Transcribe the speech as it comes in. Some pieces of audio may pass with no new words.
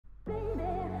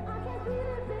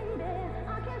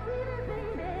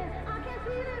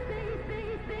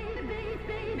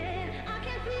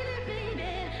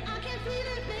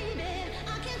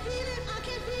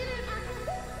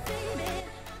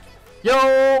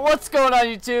Yo, what's going on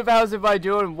YouTube? How's everybody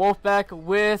doing? Wolf back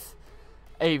with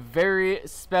a very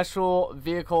special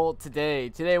vehicle today.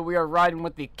 Today we are riding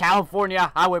with the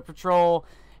California Highway Patrol,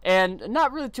 and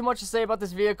not really too much to say about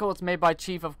this vehicle. It's made by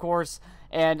Chief, of course,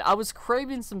 and I was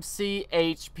craving some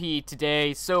CHP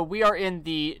today, so we are in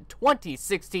the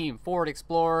 2016 Ford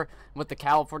Explorer with the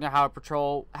California Highway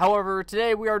Patrol. However,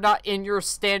 today we are not in your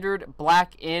standard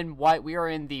black and white. We are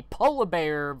in the Polar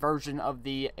Bear version of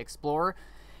the Explorer.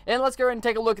 And let's go ahead and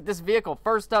take a look at this vehicle.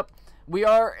 First up, we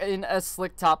are in a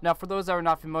slick top. Now, for those that are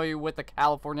not familiar with the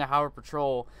California Highway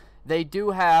Patrol, they do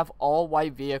have all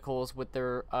white vehicles with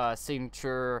their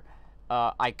signature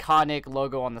iconic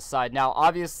logo on the side. Now,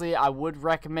 obviously, I would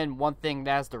recommend one thing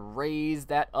that has to raise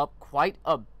that up quite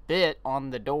a bit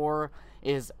on the door.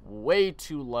 Is way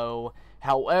too low.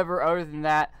 However, other than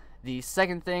that, the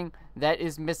second thing that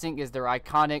is missing is their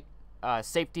iconic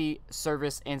safety,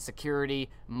 service, and security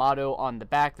motto on the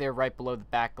back there, right below the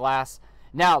back glass.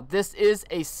 Now, this is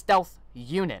a stealth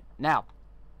unit. Now,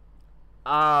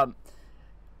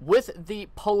 with the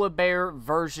Polar Bear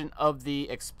version of the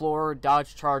Explorer,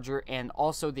 Dodge Charger, and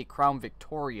also the Crown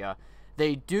Victoria,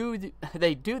 they do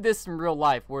this in real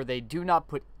life, where they do not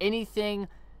put anything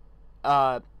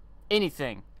on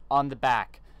the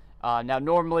back. Now,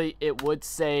 normally it would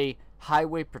say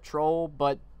Highway Patrol,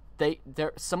 but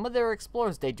some of their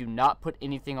Explorers, they do not put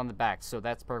anything on the back, so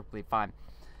that's perfectly fine.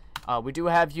 We do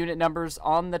have unit numbers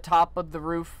on the top of the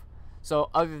roof, so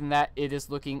other than that, it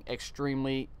is looking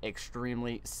extremely,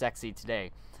 extremely sexy today.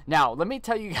 Now, let me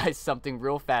tell you guys something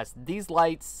real fast. These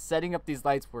lights, setting up these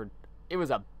lights, it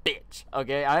was a bitch,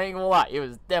 okay? I ain't gonna lie, it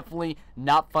was definitely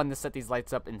not fun to set these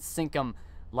lights up and sync them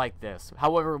like this.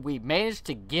 However, we managed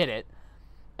to get it.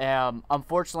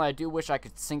 Unfortunately, I do wish I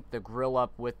could sync the grill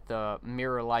up with the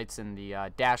mirror lights and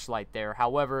the dash light there.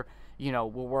 However, you know,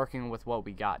 we're working with what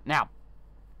we got. Now,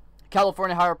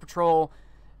 California Highway Patrol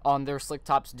on their slick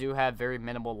tops do have very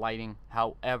minimal lighting.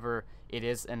 However, it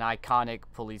is an iconic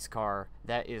police car.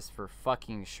 That is for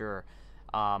fucking sure.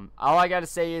 All I gotta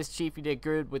say is, Chief, you did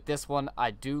good with this one. I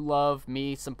do love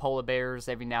me some Polar Bears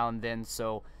every now and then,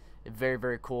 so very,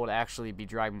 very cool to actually be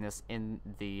driving this in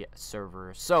the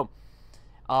server. So,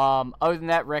 other than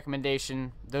that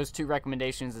recommendation, those two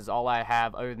recommendations is all I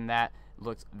have. Other than that, it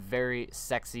looks very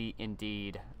sexy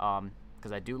indeed,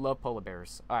 because I do love Polar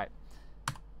Bears. Alright,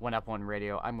 1Up1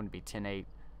 radio, I'm going to be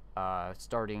 10.8.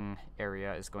 Starting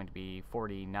area is going to be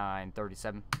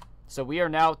 49.37. So we are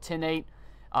now 10.8.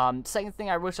 Second thing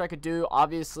I wish I could do,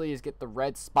 obviously, is get the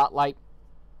red spotlight.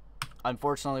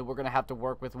 Unfortunately, we're going to have to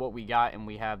work with what we got, and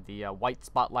we have the white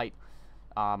spotlight.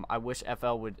 I wish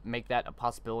FL would make that a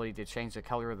possibility to change the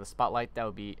color of the spotlight. That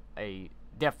would be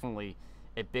definitely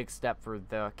a big step for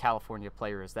the California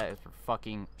players. That is for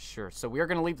fucking sure. So we are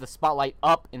going to leave the spotlight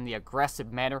up in the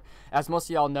aggressive manner. As most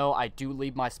of y'all know, I do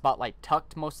leave my spotlight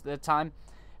tucked most of the time.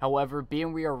 However,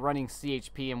 being we are running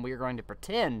CHP and we are going to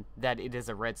pretend that it is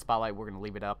a red spotlight, we're going to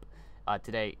leave it up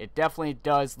today. It definitely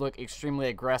does look extremely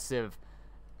aggressive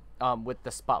with the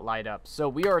spotlight up. So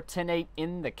we are 10.8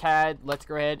 in the CAD. Let's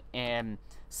go ahead and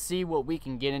see what we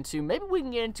can get into. Maybe we can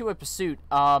get into a pursuit.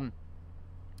 You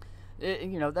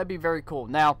know, that'd be very cool.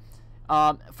 Now,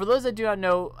 for those that do not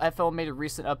know, FL made a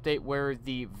recent update where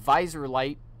the visor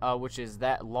light, which is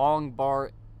that long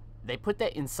bar, they put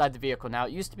that inside the vehicle. Now,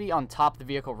 it used to be on top of the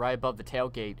vehicle right above the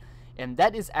tailgate, and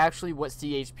that is actually what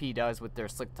CHP does with their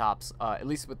slick tops, at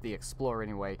least with the Explorer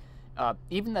anyway.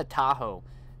 Even the Tahoe,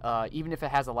 even if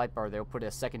it has a light bar, they'll put a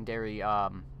secondary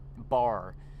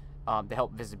bar to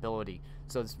help visibility.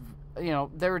 So, it's, you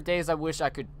know, there are days I wish I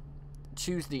could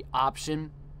choose the option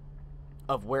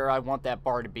of where I want that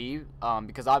bar to be,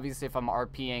 because obviously if I'm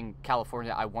RPing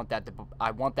California, I want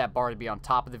that bar to be on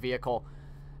top of the vehicle,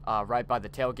 right by the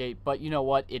tailgate. But you know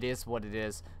what? It is what it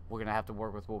is. We're gonna have to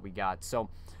work with what we got. So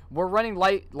we're running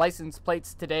license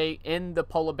plates today in the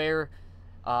Polar Bear.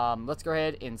 Let's go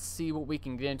ahead and see what we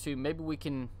can get into. Maybe we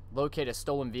can locate a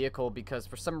stolen vehicle, because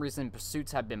for some reason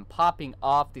pursuits have been popping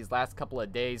off these last couple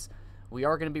of days. We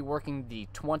are going to be working the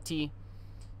 20.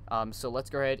 So let's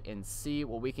go ahead and see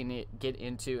what we can get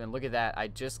into. And look at that. I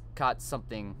just caught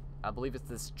something. I believe it's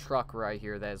this truck right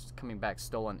here that is coming back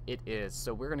stolen. It is.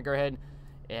 So we're going to go ahead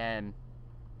and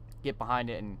get behind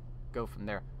it and go from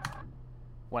there.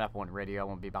 1Up1 radio. I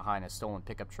won't be behind a stolen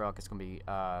pickup truck. It's going to be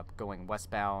going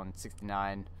westbound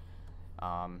 69,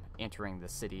 entering the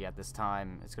city at this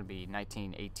time. It's going to be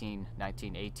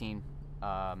 1918.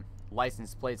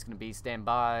 License plate's going to be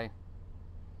standby.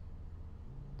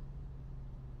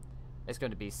 It's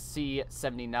going to be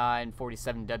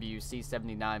C7947W,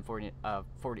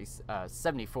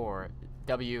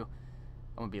 C7974W. I'm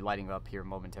going to be lighting up here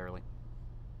momentarily.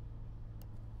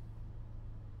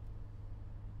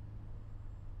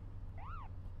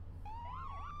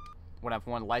 One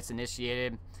F1 lights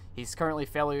initiated. He's currently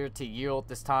failure to yield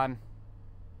this time.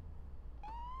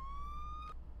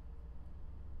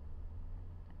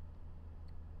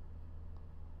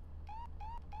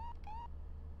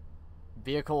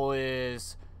 Vehicle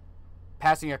is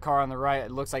passing a car on the right.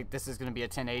 It looks like this is going to be a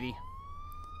 1080.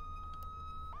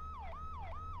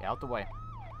 Get out the way.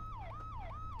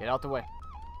 Get out the way.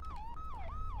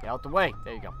 Get out the way.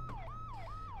 There you go.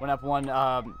 One up one.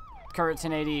 Current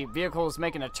 1080. Vehicle is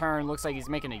making a turn. Looks like he's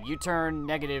making a U-turn.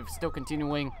 Negative. Still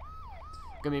continuing.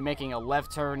 Going to be making a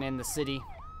left turn in the city.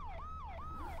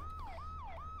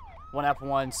 One up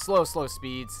one. Slow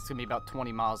speeds. It's going to be about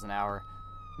 20 miles an hour.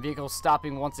 Vehicle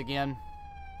stopping once again.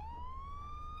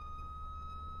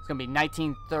 It's going to be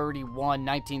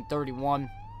 1931.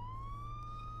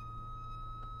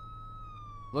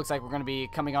 Looks like we're going to be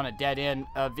coming on a dead end.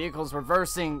 Vehicle's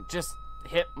reversing. Just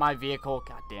hit my vehicle.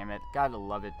 God damn it. Gotta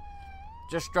love it.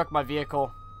 Just struck my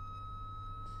vehicle.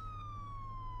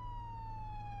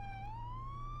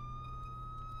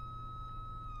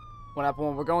 One up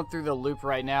one. We're going through the loop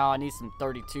right now. I need some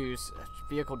 32s.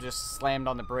 Vehicle just slammed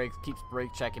on the brakes. Keeps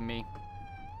brake checking me.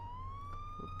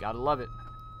 Gotta love it.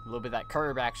 A little bit of that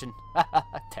curb action.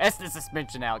 Test the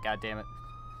suspension out. God damn it.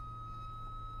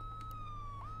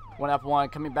 One up one.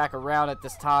 Coming back around at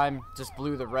this time. Just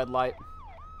blew the red light.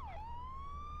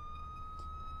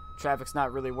 Traffic's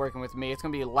not really working with me. It's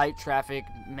going to be light traffic.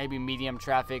 Maybe medium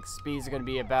traffic. Speeds are going to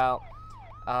be about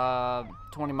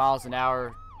 20 miles an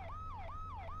hour.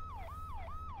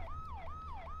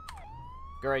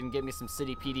 Go ahead and get me some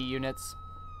city PD units.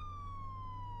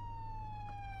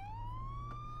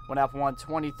 One up one,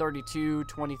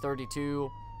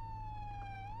 2032.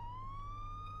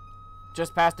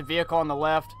 Just passed a vehicle on the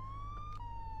left.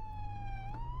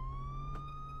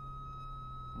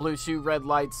 Blue shoe, red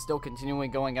lights, still continuing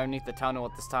going underneath the tunnel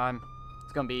at this time.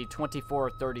 It's going to be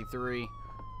 2433.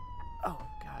 Oh,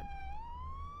 God.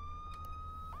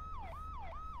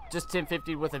 Just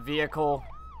 1050 with a vehicle.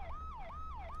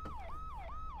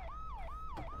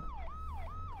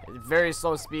 Very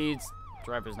slow speeds.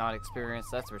 Driver's not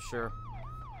experienced, that's for sure.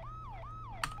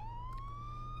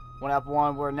 One up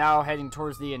one. We're now heading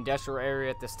towards the industrial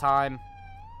area at this time.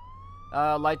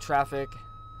 Light traffic.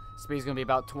 Speed's going to be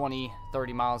about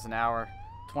 20-30 miles an hour.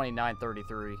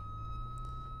 29-33.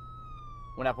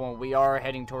 One up one. We are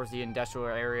heading towards the industrial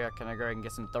area. Can I go ahead and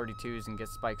get some 32s and get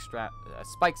spikes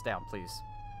down, please?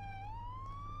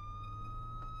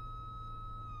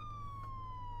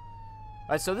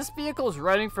 Alright, so this vehicle is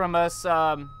running from us.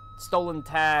 Stolen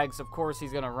tags. Of course,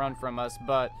 he's going to run from us,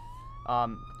 but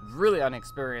really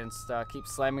unexperienced.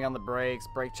 Keeps slamming on the brakes,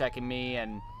 brake checking me,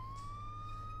 and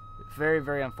very,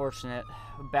 very unfortunate.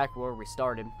 Back where we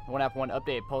started. One up one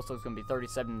updated postal is going to be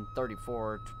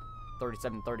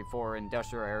 3734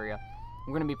 industrial area.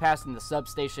 We're going to be passing the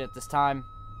substation at this time.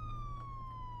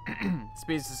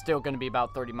 Speeds is still going to be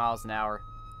about 30 miles an hour.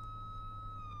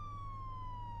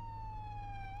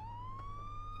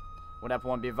 One up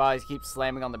one, be advised, keep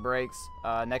slamming on the brakes.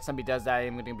 Next time he does that,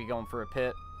 I'm going to be going for a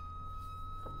pit.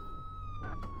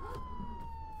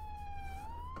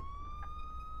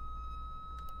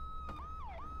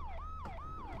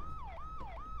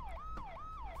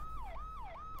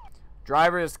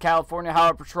 Drivers, California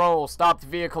Highway Patrol, stop the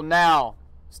vehicle now.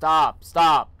 Stop.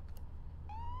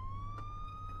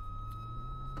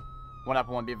 One up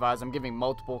one, be advised, I'm giving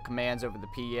multiple commands over the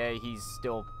PA. He's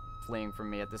still fleeing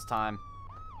from me at this time.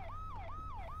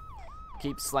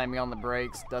 Keeps slamming on the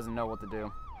brakes. Doesn't know what to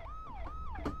do.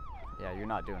 Yeah, you're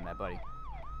not doing that, buddy.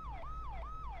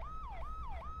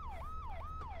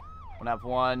 One up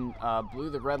one. Blew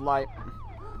the red light.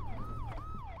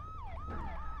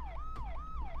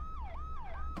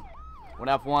 One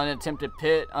up one. Attempted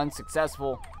pit.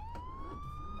 Unsuccessful.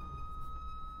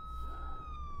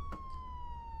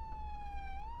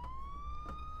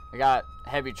 I got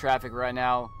heavy traffic right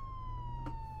now.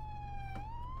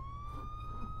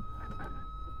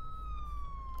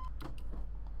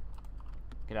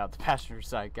 Get out the passenger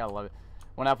side. Gotta love it.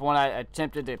 One up one. I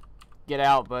attempted to get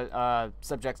out, but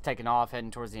subject's taking off, heading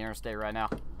towards the interstate right now.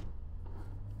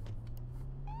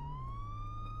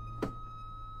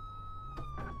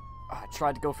 I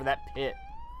tried to go for that pit.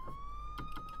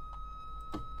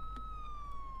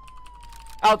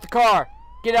 Out the car!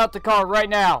 Get out the car right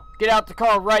now! Get out the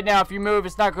car right now! If you move,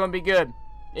 it's not going to be good.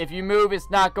 If you move, it's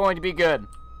not going to be good.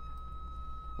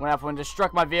 One up one. Just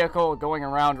struck my vehicle, going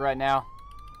around right now.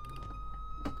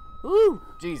 Woo!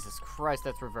 Jesus Christ,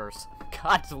 that's reverse.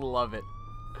 God to love it.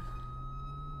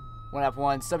 One up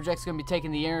one. Subject's going to be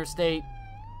taking the interstate.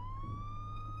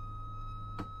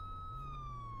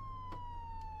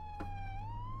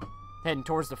 Heading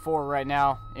towards the 4 right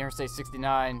now. Interstate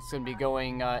 69. It's going to be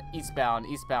going eastbound.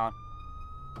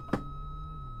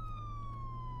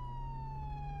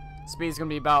 Speed's going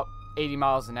to be about 80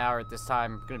 miles an hour at this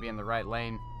time. Going to be in the right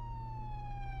lane.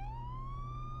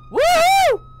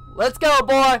 Woo! Let's go,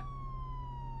 boy!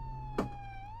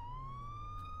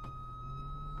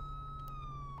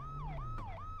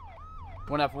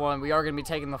 One F1. We are going to be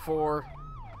taking the 4.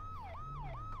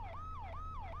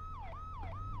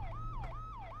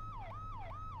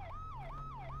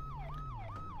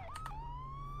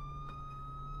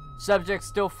 Subject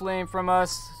still fleeing from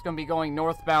us. It's going to be going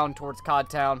northbound towards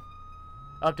Codtown.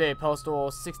 Updated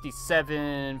postal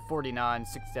 6749.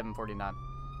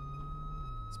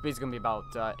 Speed's going to be about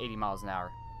 80 miles an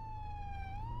hour.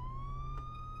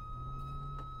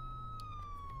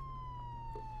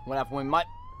 One F1 might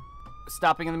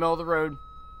stopping in the middle of the road.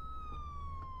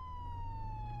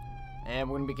 And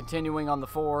we're going to be continuing on the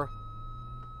 4.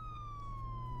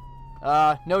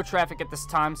 No traffic at this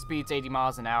time. Speed's 80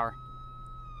 miles an hour.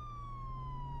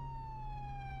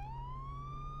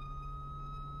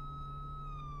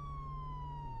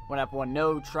 One F1,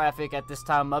 no traffic at this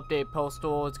time. Update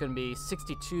postal. It's going to be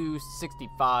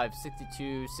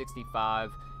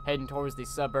 6265. Heading towards the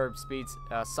suburbs. Speeds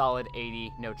solid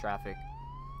 80. No traffic.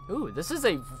 Ooh, this is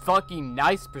a fucking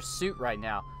nice pursuit right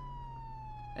now.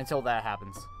 Until that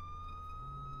happens.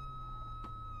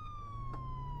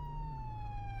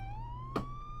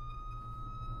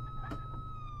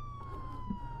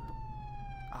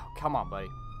 Oh, come on,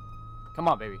 buddy. Come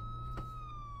on, baby.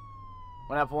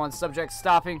 One F1, subject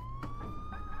stopping.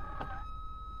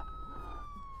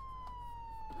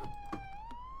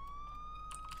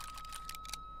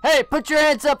 Hey, put your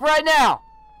hands up right now!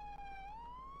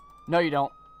 No, you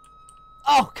don't.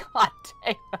 Oh, god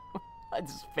damn. I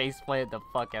just face-planted the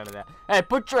fuck out of that. Hey,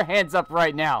 put your hands up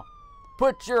right now.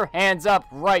 Put your hands up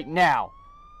right now.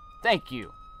 Thank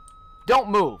you. Don't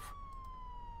move.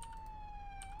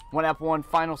 One F1,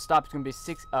 final stop is going to be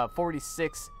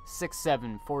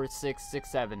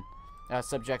 4667.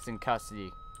 Subjects in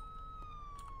custody.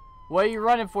 What are you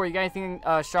running for? You got anything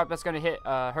sharp that's going to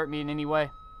hurt me in any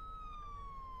way?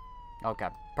 Okay,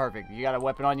 perfect. You got a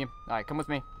weapon on you? Alright, come with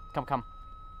me. Come.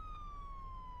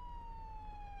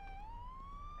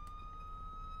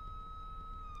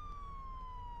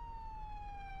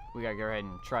 We gotta go ahead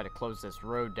and try to close this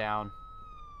road down.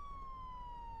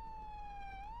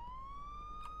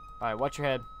 Alright, watch your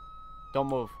head. Don't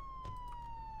move.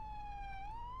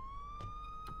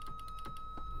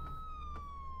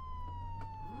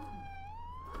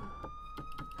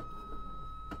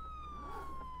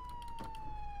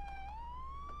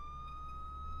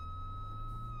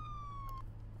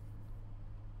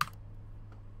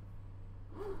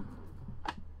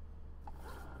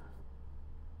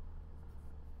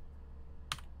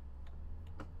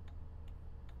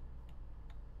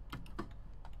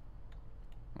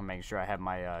 I'm making sure I have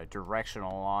my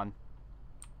directional on.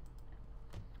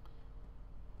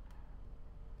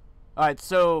 Alright,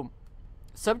 so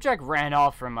subject ran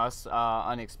off from us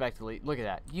unexpectedly. Look at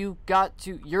that.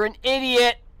 You're an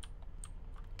idiot!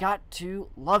 Got to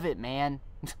love it, man.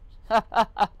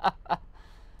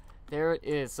 There it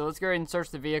is. So let's go ahead and search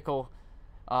the vehicle.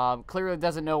 Clearly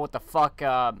doesn't know what the fuck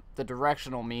the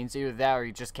directional means. Either that or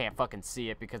you just can't fucking see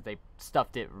it because they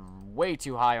stuffed it way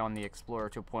too high on the Explorer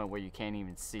to a point where you can't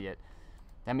even see it.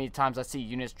 That many times I see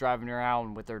units driving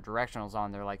around with their directionals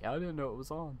on, they're like, I didn't know it was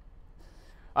on.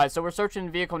 Alright, so we're searching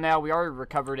the vehicle now. We already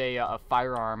recovered a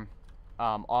firearm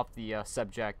off the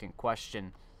subject in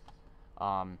question.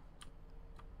 Man,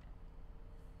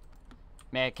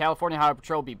 California Highway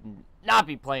Patrol not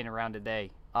be playing around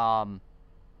today. Got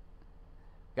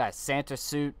a Santa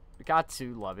suit. Got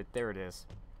to love it. There it is.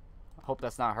 I hope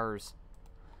that's not hers.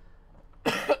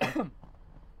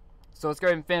 So let's go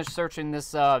ahead and finish searching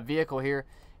this vehicle here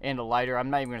and the lighter. I'm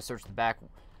not even going to search the back.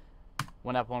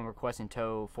 One up one requesting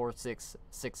tow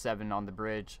 4667 on the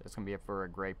bridge. It's going to be for a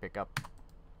gray pickup.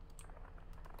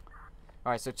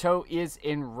 Alright, so tow is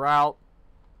en route.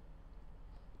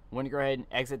 I'm going to go ahead and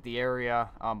exit the area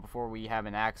before we have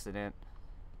an accident.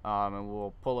 And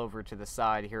we'll pull over to the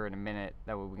side here in a minute.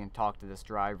 That way we can talk to this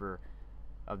driver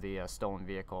of the stolen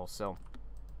vehicle.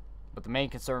 But the main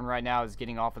concern right now is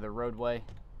getting off of the roadway.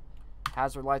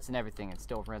 Hazard lights and everything. It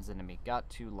still runs into me. Got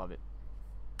to love it.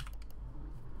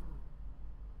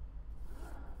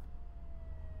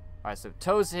 Alright, so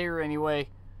tow's here anyway.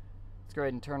 Let's go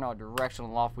ahead and turn our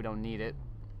directional off. We don't need it.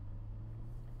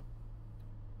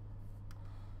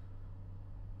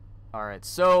 Alright,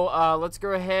 so let's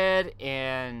go ahead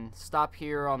and stop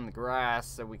here on the grass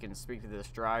so we can speak to this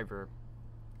driver.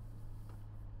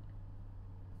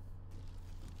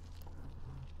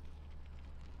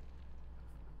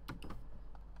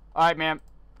 Alright, ma'am.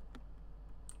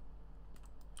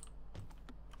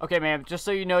 Okay, ma'am, just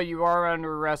so you know, you are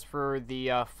under arrest for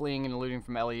the fleeing and eluding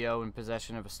from LEO and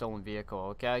possession of a stolen vehicle,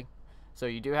 okay? So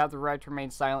you do have the right to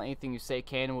remain silent. Anything you say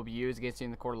can and will be used against you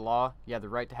in the court of law. You have the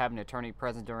right to have an attorney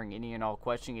present during any and all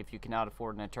questioning. If you cannot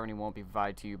afford an attorney, won't be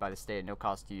provided to you by the state at no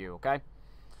cost to you, okay?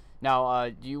 Now,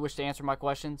 do you wish to answer my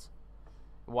questions?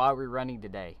 Why are we running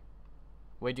today?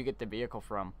 Where'd you get the vehicle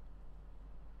from?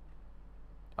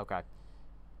 Okay.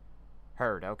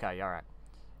 Heard, okay, alright.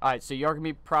 Alright, so you're going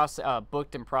to be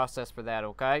booked and processed for that,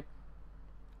 okay?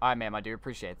 Alright, ma'am, I do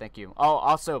appreciate it. Thank you. Oh,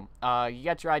 also, you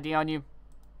got your ID on you?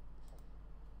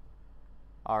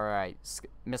 Alright.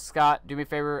 Miss Scott, do me a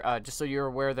favor, just so you're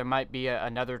aware, there might be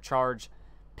another charge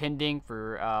pending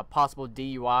for possible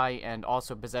DUI and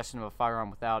also possession of a firearm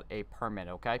without a permit,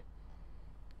 okay?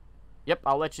 Yep,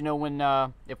 I'll let you know when,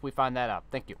 if we find that out.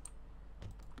 Thank you.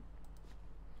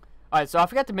 Alright, so I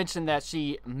forgot to mention that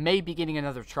she may be getting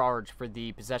another charge for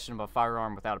the possession of a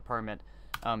firearm without a permit,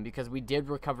 because we did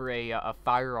recover a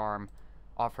firearm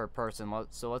off her person.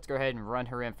 So let's go ahead and run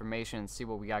her information and see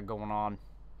what we got going on.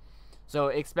 So,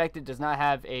 expected does not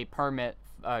have a permit,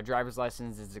 driver's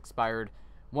license is expired,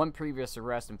 1 previous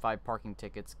arrest and 5 parking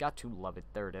tickets. Got to love it.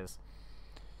 There it is.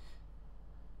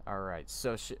 Alright,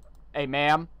 so, hey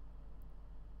ma'am,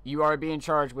 you are being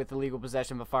charged with illegal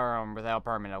possession of a firearm without a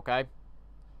permit, okay?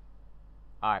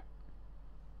 Alright.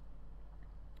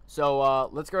 So,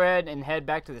 let's go ahead and head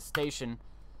back to the station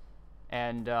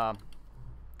and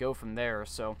go from there.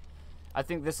 So, I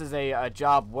think this is a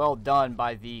job well done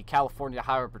by the California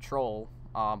Highway Patrol.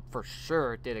 For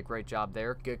sure, did a great job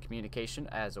there. Good communication,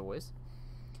 as always.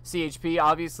 CHP,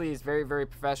 obviously, is very, very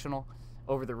professional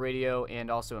over the radio and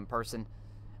also in person.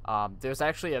 There's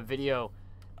actually a video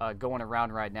going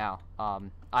around right now.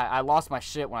 I lost my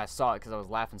shit when I saw it because I was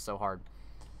laughing so hard.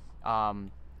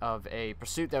 Of a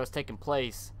pursuit that was taking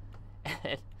place.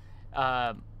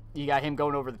 You got him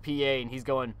going over the PA and he's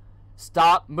going,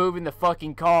 "Stop moving the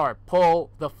fucking car.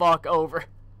 Pull the fuck over."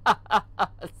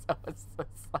 So it's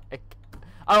like,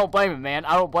 I don't blame him, man.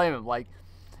 I don't blame him. Like,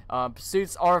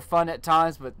 pursuits are fun at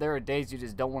times, but there are days you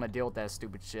just don't want to deal with that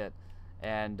stupid shit.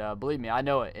 And believe me, I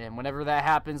know it. And whenever that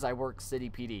happens, I work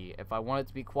City PD. If I want it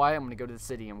to be quiet, I'm going to go to the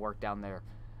city and work down there.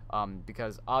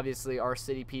 Because obviously our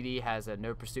City PD has a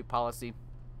no pursuit policy.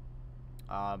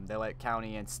 They let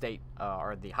county and state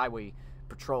or the highway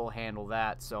patrol handle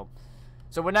that. So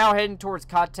we're now heading towards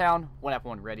Cottown.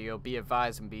 1F1 radio. Be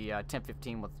advised, and be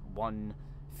 10:15 with 1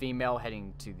 female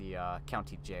heading to the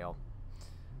county jail.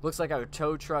 Looks like our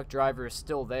tow truck driver is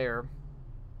still there.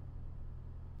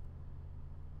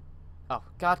 Oh,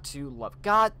 got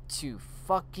to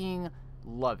fucking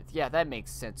love it. Yeah, that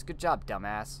makes sense. Good job,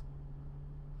 dumbass.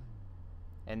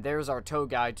 And there's our tow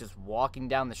guy just walking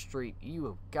down the street. You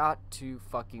have got to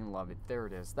fucking love it. There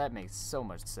it is. That makes so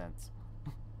much sense.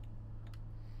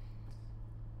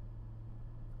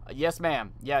 Yes,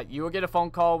 ma'am. Yeah, you will get a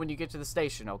phone call when you get to the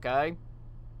station, okay?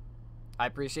 I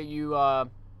appreciate you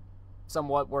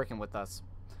somewhat working with us.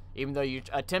 Even though you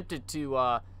attempted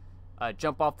to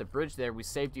jump off the bridge there, we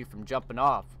saved you from jumping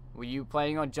off. Were you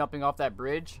planning on jumping off that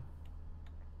bridge?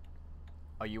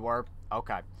 Oh, you were?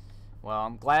 Okay. Well,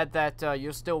 I'm glad that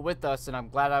you're still with us, and I'm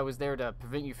glad I was there to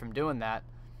prevent you from doing that.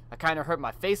 I kind of hurt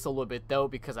my face a little bit, though,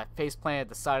 because I face planted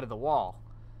the side of the wall.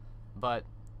 But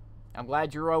I'm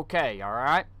glad you're okay,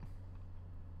 alright?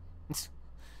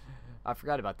 I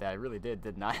forgot about that. I really did,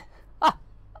 didn't I?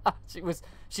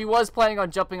 She was planning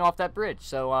on jumping off that bridge,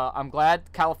 so I'm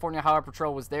glad California Highway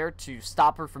Patrol was there to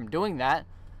stop her from doing that.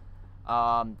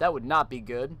 That would not be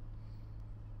good.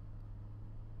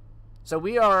 So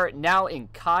we are now in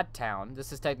Cottown.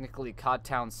 This is technically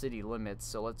Cottown city limits,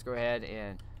 so let's go ahead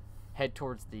and head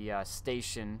towards the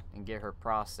station and get her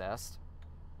processed.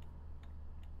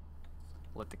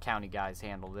 Let the county guys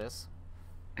handle this.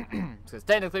 Because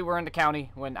technically we're in the county,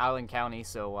 we're in Island County,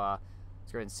 so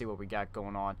let's go ahead and see what we got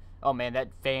going on. Oh man, that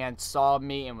van saw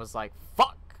me and was like,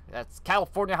 "Fuck, that's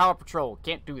California Highway Patrol,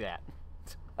 can't do that."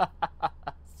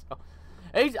 So,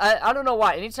 I don't know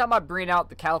why, anytime I bring out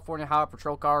the California Highway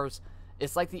Patrol cars,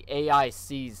 it's like the AI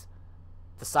sees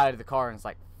the side of the car and it's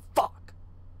like, "Fuck."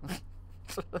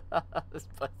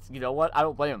 But you know what, I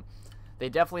don't blame them. They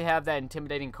definitely have that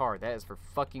intimidating car, that is for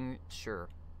fucking sure.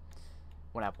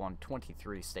 1F1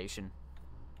 23 station.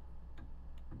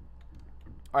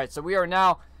 Alright, so we are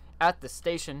now at the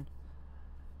station.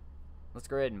 Let's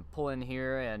go ahead and pull in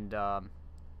here, and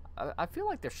I feel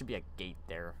like there should be a gate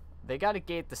there. They got a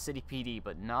gate at the City PD,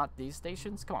 but not these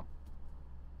stations? Come on.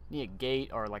 Need a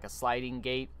gate or like a sliding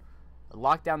gate.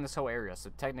 Lock down this whole area,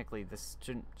 so technically this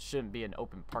shouldn't be an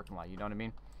open parking lot, you know what I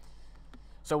mean?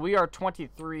 So we are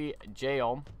 23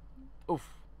 jail.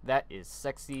 Oof, that is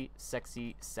sexy,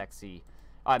 sexy, sexy.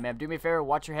 All right, ma'am, do me a favor,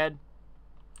 watch your head.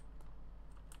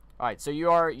 All right, so you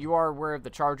are aware of the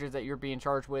charges that you're being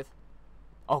charged with?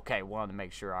 Okay, wanted to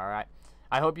make sure. All right.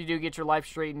 I hope you do get your life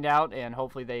straightened out, and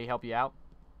hopefully they help you out.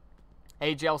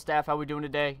 Hey, jail staff, how we doing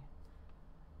today?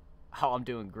 Oh, I'm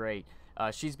doing great.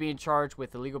 She's being charged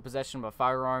with illegal possession of a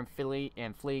firearm, fleeing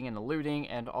and eluding,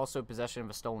 and also possession of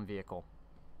a stolen vehicle.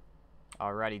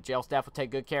 Alrighty, jail staff will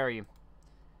take good care of you.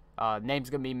 Name's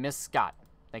gonna be Miss Scott.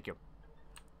 Thank you.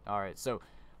 Alright, so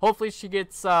hopefully she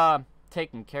gets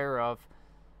taken care of.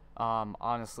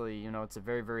 Honestly, you know, it's a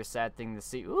very, very sad thing to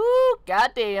see. Ooh,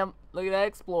 goddamn! Look at that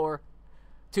Explorer.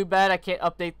 Too bad I can't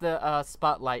update the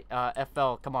spotlight.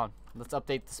 FL, come on. Let's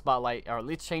update the spotlight, or at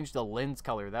least change the lens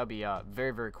color. That would be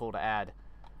very, very cool to add.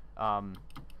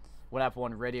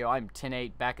 1F1 radio. I'm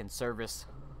 10-8 back in service.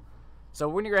 So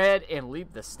we're going to go ahead and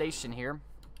leave the station here.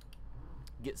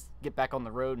 Get back on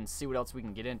the road and see what else we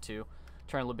can get into.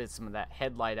 Turn a little bit some of that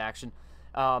headlight action.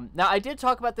 Now, I did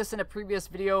talk about this in a previous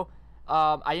video.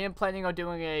 I am planning on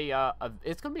doing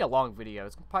it's going to be a long video.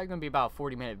 It's probably going to be about a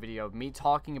 40-minute video of me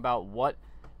talking about what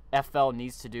FL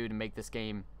needs to do to make this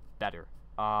game better.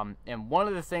 And one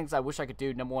of the things I wish I could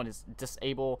do, number one, is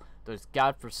disable those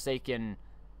godforsaken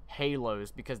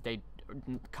halos, because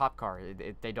cop car,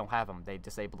 they don't have them. They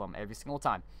disable them every single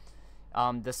time.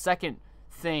 The second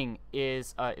thing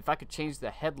is if I could change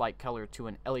the headlight color to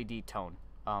an LED tone,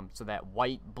 so that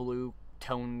white, blue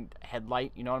toned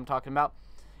headlight, you know what I'm talking about?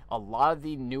 A lot of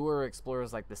the newer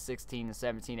Explorers, like the 16, the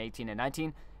 17, 18, and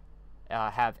 19,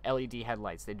 have LED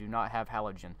headlights. They do not have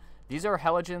halogen. These are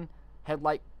halogen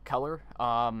headlight color.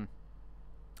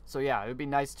 So yeah, it would be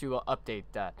nice to update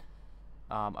that.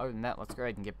 Other than that, let's go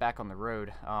ahead and get back on the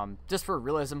road. Just for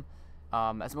realism,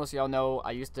 as most of y'all know,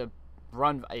 I used to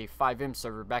run a 5M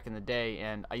server back in the day,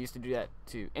 and I used to do that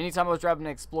too. Anytime I was driving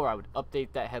an Explorer, I would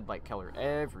update that headlight color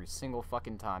every single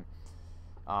fucking time.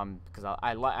 Because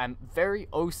I'm very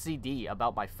OCD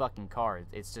about my fucking car.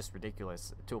 It's just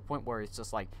ridiculous, to a point where it's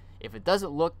just like, if it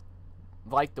doesn't look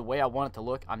like the way I want it to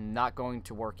look, I'm not going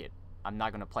to work it. I'm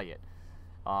not going to play it.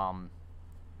 And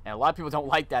a lot of people don't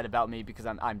like that about me, because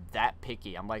I'm that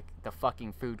picky. I'm like the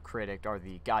fucking food critic or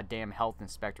the goddamn health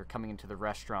inspector coming into the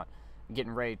restaurant and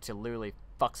getting ready to literally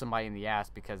fuck somebody in the ass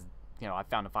because, you know, I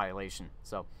found a violation.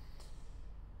 So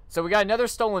we got another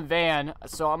stolen van,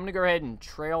 so I'm going to go ahead and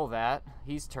trail that.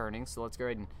 He's turning, so let's go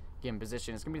ahead and get in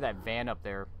position. It's going to be that van up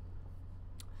there.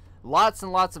 Lots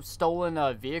and lots of stolen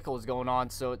vehicles going on,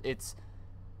 so it's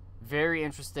very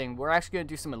interesting. We're actually going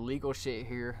to do some illegal shit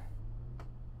here,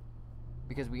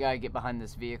 because we got to get behind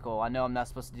this vehicle. I know I'm not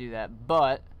supposed to do that,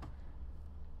 but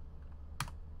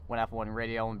 1F1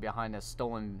 radio and behind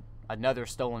another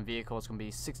stolen vehicle. It's going to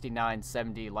be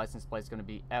 6970. License plate is going to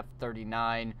be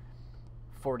F39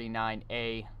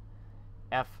 49A.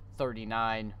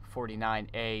 F39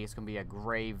 49A. It's going to be a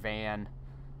gray van.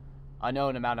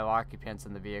 Unknown amount of occupants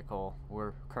in the vehicle.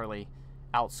 We're currently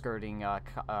outskirting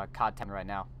Codtown right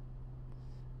now.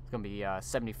 It's going to be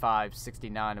 75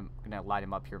 69. I'm going to light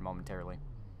him up here momentarily.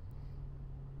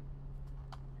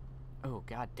 Oh,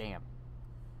 god damn.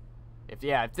 If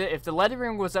the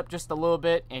lettering was up just a little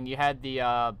bit and you had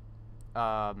the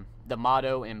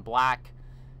motto in black,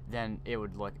 then it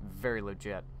would look very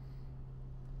legit.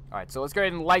 Alright, so let's go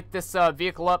ahead and light this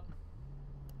vehicle up.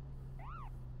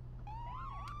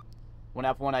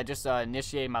 1F1, I just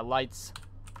initiated my lights.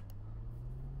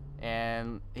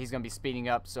 And he's going to be speeding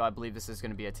up, so I believe this is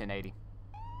going to be a 1080.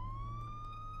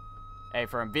 A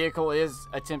firm vehicle is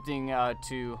attempting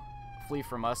to flee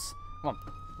from us. Come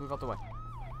on, move out the way.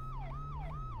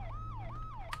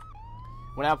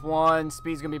 1F1,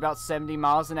 speed's going to be about 70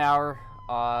 miles an hour.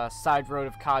 Side road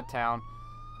of Codtown.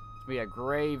 It's going to be a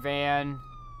gray van.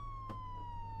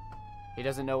 He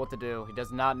doesn't know what to do. He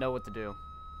does not know what to do.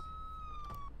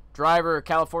 Driver,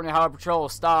 California Highway Patrol,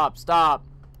 stop, stop.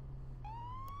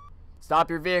 Stop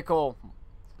your vehicle.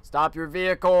 Stop your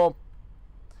vehicle.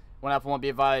 1F1, be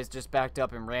advised, just backed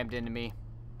up and rammed into me.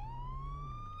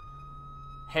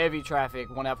 Heavy traffic.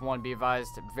 1F1, be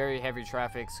advised, very heavy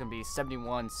traffic. It's going to be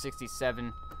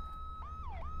 7167.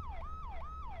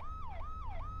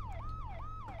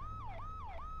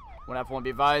 When F1, be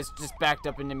advised, just backed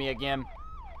up into me again.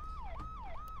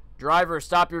 Driver,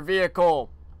 stop your vehicle.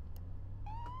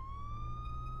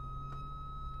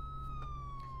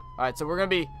 Alright, so we're going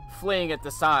to be fleeing at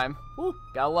this time. Woo,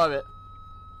 gotta love it.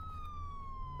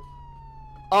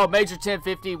 Oh, Major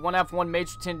 1050, 1F1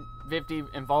 Major 1050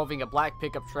 involving a black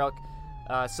pickup truck.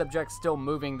 Subject still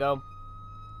moving, though.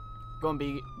 going to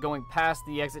be going past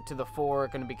the exit to the 4.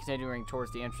 Going to be continuing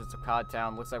towards the entrance of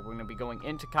Codtown. Looks like we're going to be going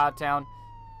into Codtown.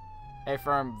 A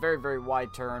firm, very, very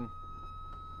wide turn.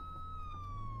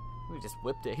 We just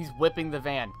whipped it. He's whipping the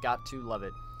van. Got to love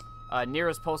it.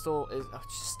 Nearest postal is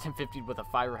just 1050 with a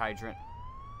fire hydrant.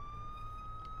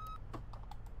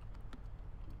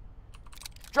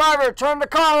 Driver, turn the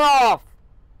car off!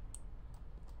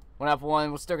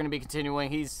 1F1, we're still going to be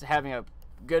continuing. He's having a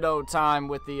good old time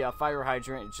with the fire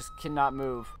hydrant. It just cannot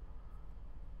move.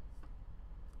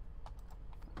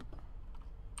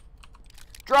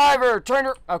 Driver, turn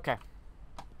your... Okay.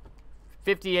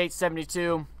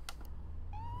 5872.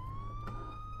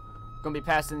 Gonna be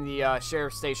passing the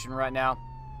sheriff's station right now.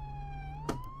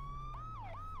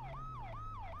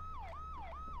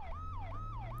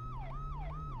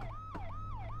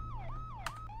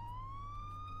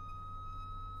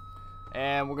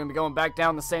 And we're gonna be going back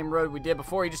down the same road we did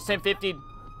before. He just 1050'd.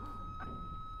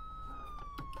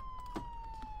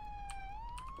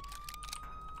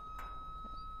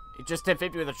 He just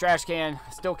 1050 with a trash can.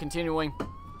 Still continuing.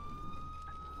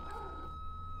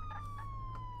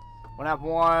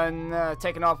 1F1,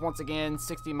 taking off once again,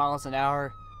 60 miles an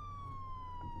hour.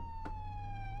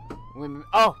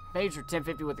 Oh, major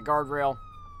 1050 with the guardrail.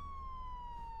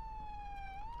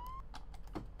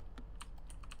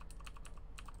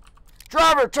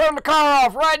 Driver, turn the car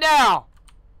off right now!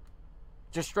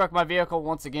 Just struck my vehicle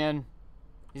once again.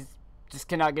 He just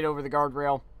cannot get over the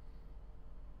guardrail.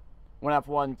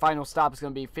 1F1, final stop is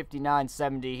going to be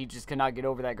 5970. He just cannot get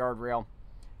over that guardrail.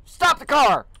 Stop the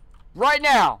car! Right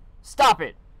now! Stop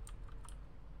it!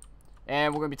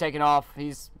 And we're going to be taking off.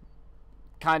 He's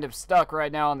kind of stuck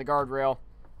right now on the guardrail.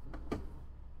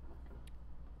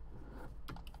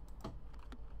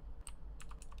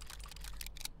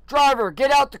 Driver,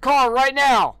 get out the car right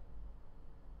now!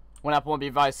 1F1, be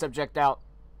advised, subject out.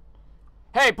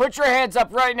 Hey, put your hands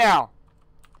up right now!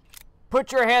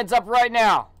 Put your hands up right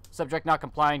now! Subject not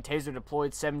complying. Taser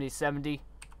deployed, 7070.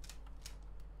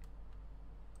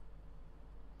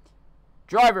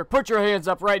 Driver, put your hands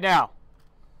up right now.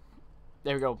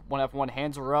 There we go. 1F1,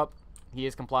 hands are up. He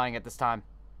is complying at this time.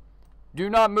 Do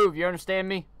not move, you understand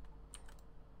me?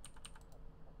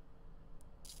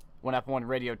 1F1,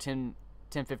 radio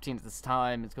 1015 at this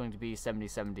time. It's going to be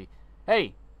 7070.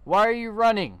 Hey, why are you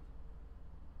running?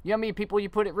 You know how many people you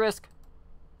put at risk?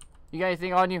 You got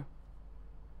anything on you?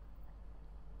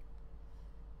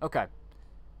 Okay.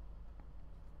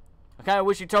 I kind of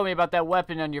wish you told me about that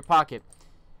weapon in your pocket.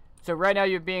 So right now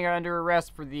you're being under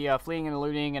arrest for the fleeing and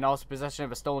eluding and also possession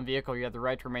of a stolen vehicle. You have the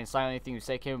right to remain silent. Anything you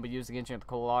say can be used against you under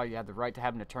the law. You have the right to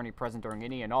have an attorney present during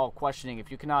any and all questioning.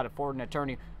 If you cannot afford an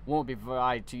attorney, won't be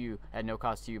provided to you at no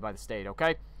cost to you by the state,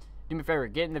 okay? Do me a favor,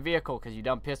 get in the vehicle because you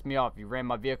done pissed me off. You ran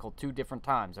my vehicle 2 different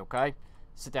times, okay?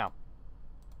 Sit down.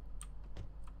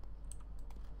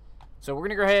 So we're going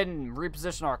to go ahead and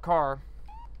reposition our car.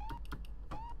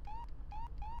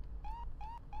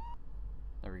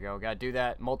 There we go. Got to do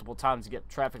that multiple times to get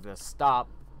traffic to stop.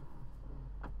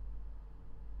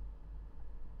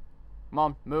 Come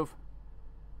on, move.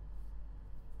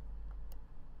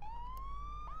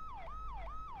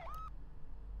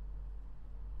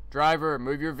 Driver,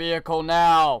 move your vehicle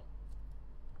now.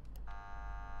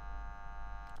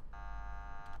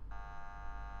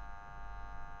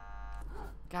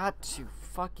 Got to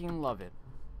fucking love it.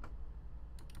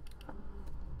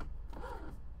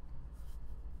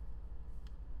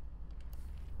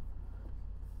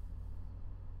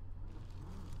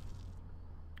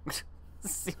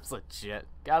 This seems legit.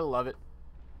 Gotta love it.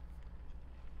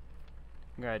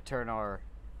 I'm gonna turn our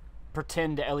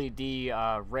pretend LED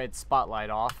red spotlight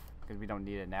off because we don't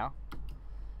need it now.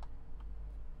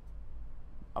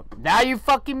 Oh, now you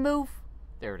fucking move?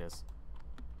 There it is.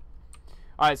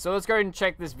 Alright, so let's go ahead and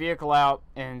check this vehicle out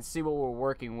and see what we're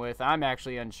working with. I'm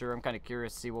actually unsure. I'm kind of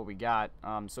curious to see what we got.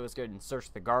 So let's go ahead and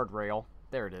search the guardrail.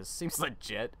 There it is. Seems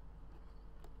legit.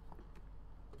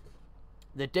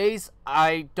 The days,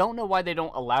 I don't know why they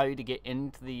don't allow you to get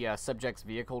into the subject's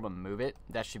vehicle to move it.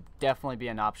 That should definitely be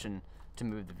an option to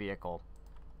move the vehicle.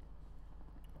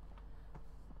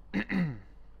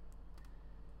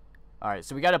 Alright,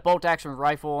 so we got a bolt-action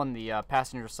rifle on the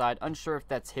passenger side. Unsure if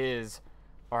that's his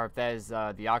or if that is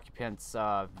the occupant's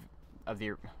of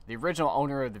the original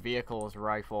owner of the vehicle's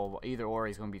rifle. Either or,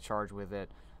 he's going to be charged with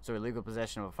it. So illegal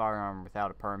possession of a firearm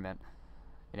without a permit.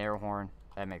 An air horn.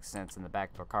 That makes sense in the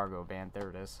back of a cargo van. There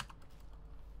it is.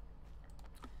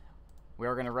 We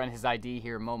are going to run his ID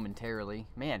here momentarily.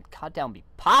 Man, Codtown be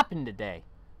popping today.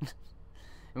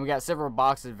 And we got several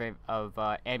boxes of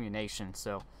ammunition,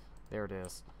 so there it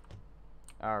is.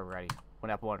 Alrighty.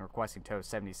 1F1 requesting tow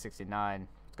 7069.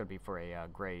 It's going to be for a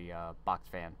gray box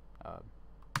van.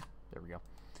 There we go.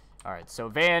 Alright, so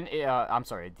van, I'm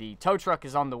sorry, the tow truck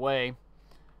is on the way.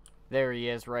 There he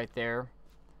is right there.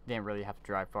 Didn't really have to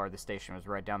drive far. The station was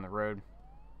right down the road.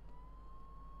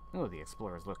 Oh, the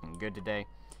Explorer's looking good today.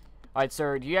 Alright,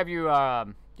 sir, do you have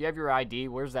your ID?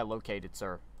 Where's that located,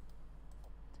 sir?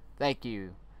 Thank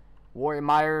you. Warrior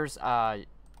Myers,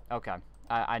 okay.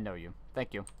 I know you.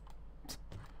 Thank you.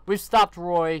 We've stopped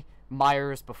Roy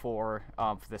Myers before,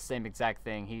 for the same exact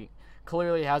thing. He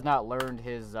clearly has not learned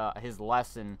his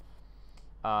lesson,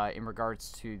 in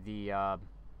regards to the,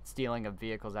 stealing of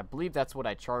vehicles. I believe that's what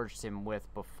I charged him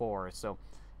with before, so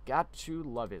got to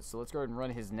love it. So let's go ahead and run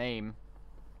his name.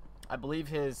 I believe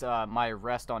his, my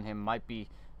arrest on him might be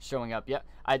showing up. Yep,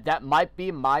 that might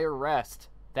be my arrest.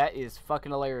 That is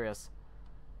fucking hilarious.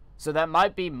 So that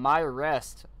might be my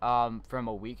arrest from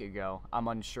a week ago. I'm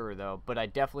unsure though, but I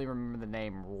definitely remember the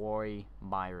name Roy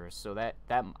Myers. So that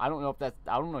I don't know if that's,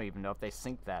 I don't even know if they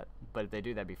sync that, but if they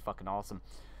do, that'd be fucking awesome.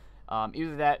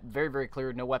 Either that, very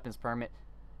clear, no weapons permit,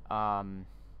 1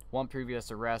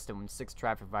 previous arrest and 6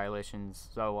 traffic violations.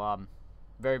 So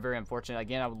very unfortunate.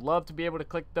 Again, I would love to be able to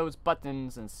click those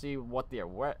buttons and see what the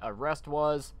arrest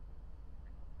was,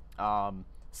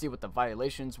 see what the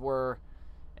violations were,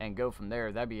 and go from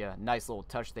there. That'd be a nice little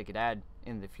touch they could add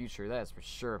in the future, that's for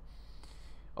sure.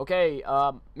 Okay,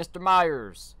 Mr.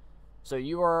 Myers, so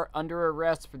you are under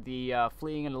arrest for the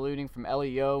fleeing and eluding from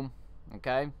LEO,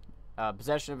 okay?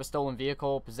 Possession of a stolen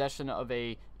vehicle, possession of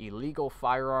a illegal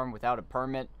firearm without a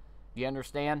permit. Do you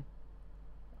understand?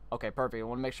 Okay, perfect. I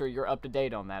want to make sure you're up to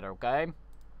date on that, okay?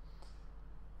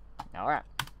 Alright.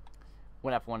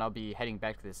 1F1, I'll be heading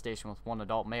back to the station with 1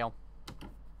 adult male.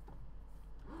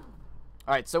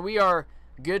 Alright, so we are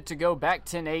good to go back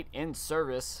 10-8 in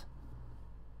service.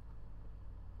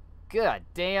 God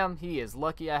damn, he is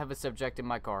lucky I have a subject in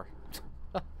my car.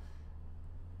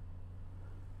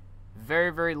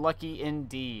 Very lucky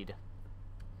indeed.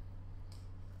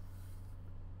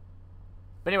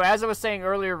 But anyway, as I was saying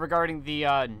earlier regarding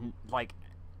the, like,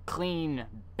 clean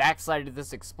backside of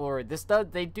this Explorer,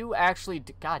 they do actually,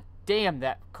 god damn,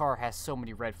 that car has so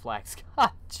many red flags.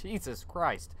 God, Jesus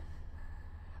Christ.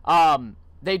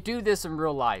 They do this in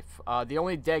real life. The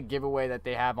only dead giveaway that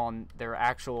they have on their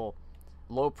actual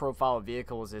low-profile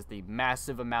vehicles is the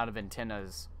massive amount of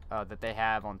antennas that they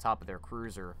have on top of their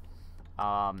cruiser.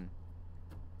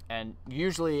 And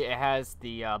usually it has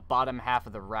the bottom half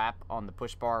of the wrap on the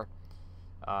push bar,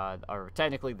 or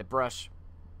technically the brush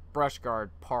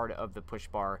guard part of the push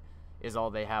bar is all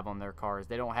they have on their cars.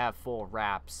 They don't have full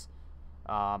wraps.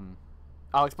 I'll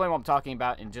explain what I'm talking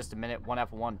about in just a minute.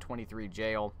 1F1 23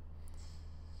 jail.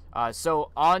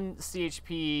 So on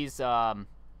CHP's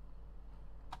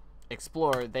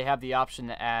Explorer, they have the option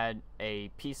to add a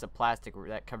piece of plastic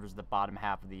that covers the bottom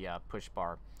half of the push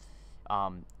bar.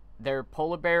 Their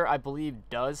Polar Bear, I believe,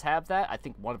 does have that. I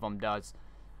think one of them does.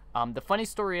 The funny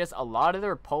story is a lot of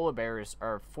their Polar Bears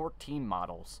are 14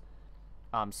 models.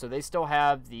 So they still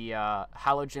have the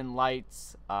halogen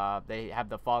lights. They have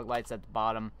the fog lights at the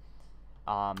bottom.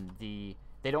 They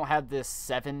don't have this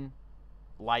 7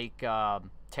 like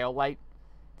tail light.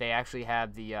 They actually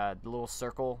have the little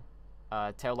circle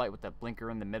tail light with the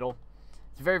blinker in the middle.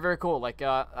 It's very cool. Like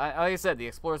I said, the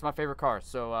Explorer is my favorite car.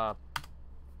 So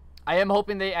I am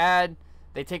hoping they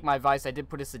take my advice. I did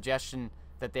put a suggestion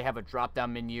that they have a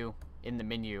drop-down menu in the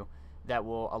menu that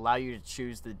will allow you to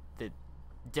choose the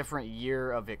different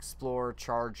year of Explorer,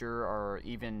 Charger, or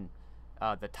even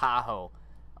the Tahoe.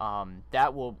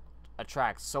 That will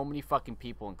attract so many fucking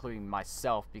people, including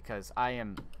myself, because I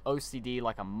am OCD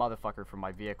like a motherfucker for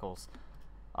my vehicles.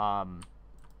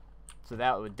 So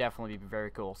that would definitely be very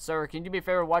cool. Sir, can you do me a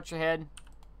favor? Watch your head.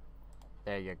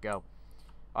 There you go.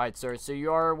 Alright, sir, so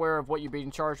you are aware of what you're being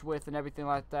charged with and everything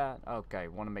like that? Okay,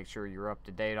 want to make sure you're up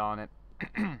to date on it.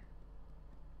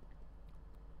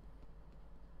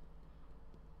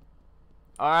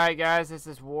 Alright, guys, this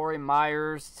is Warrior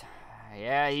Myers.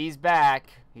 Yeah, he's back.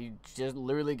 He just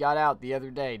literally got out the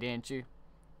other day, didn't you?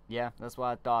 Yeah, that's what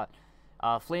I thought.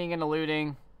 Fleeing and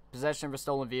eluding, possession of a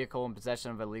stolen vehicle, and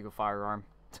possession of a illegal firearm.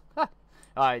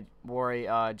 Alright,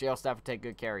 Warrior, jail staff will take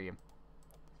good care of you.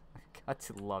 Got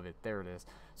to love it. There it is.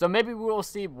 So maybe we will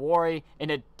see Wari in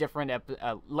a different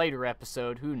later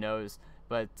episode. Who knows?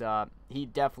 But he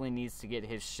definitely needs to get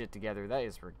his shit together. That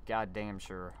is for goddamn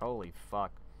sure. Holy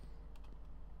fuck.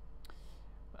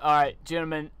 Alright,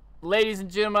 gentlemen. Ladies and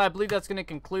gentlemen, I believe that's going to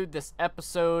conclude this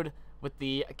episode with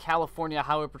the California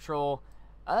Highway Patrol.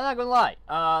 I'm not going to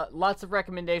lie. Lots of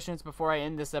recommendations before I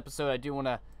end this episode. I do want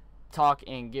to talk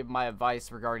and give my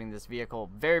advice regarding this vehicle.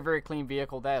 Very, very clean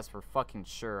vehicle, that is for fucking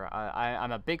sure.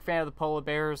 I'm a big fan of the Polar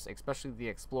Bears, especially the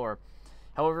Explorer.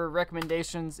 However,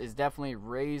 recommendations is definitely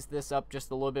raise this up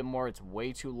just a little bit more. It's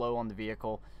way too low on the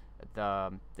vehicle.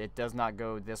 It does not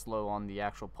go this low on the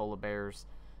actual Polar Bears.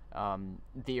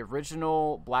 The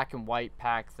original black and white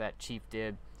pack that Chief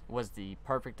did was the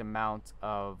perfect amount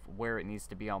of where it needs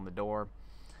to be on the door.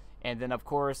 And then, of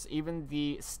course, even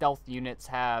the stealth units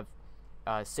have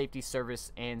safety,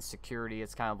 service, and security.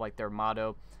 It's kind of like their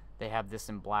motto. They have this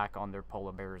in black on their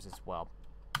Polar Bears as well.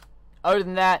 Other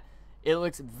than that, it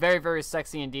looks very, very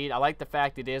sexy indeed. I like the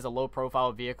fact it is a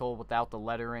low-profile vehicle without the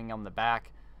lettering on the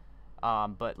back.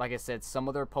 But like I said, some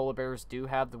of their Polar Bears do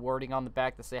have the wording on the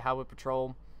back that say Highway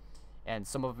Patrol. And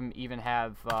some of them even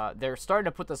have, they're starting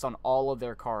to put this on all of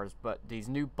their cars, but these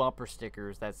new bumper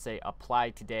stickers that say Apply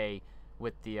Today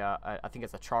with the, I think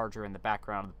it's a Charger in the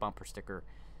background of the bumper sticker.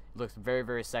 It looks very,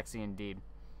 very sexy indeed.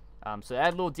 So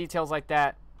add little details like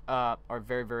that are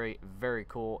very, very, very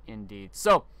cool indeed.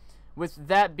 So, with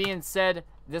that being said,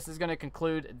 this is going to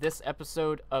conclude this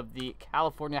episode of the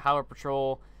California Highway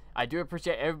Patrol. I do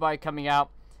appreciate everybody coming out,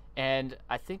 and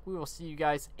I think we will see you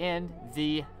guys in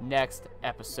the next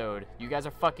episode. You guys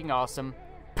are fucking awesome.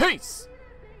 Peace!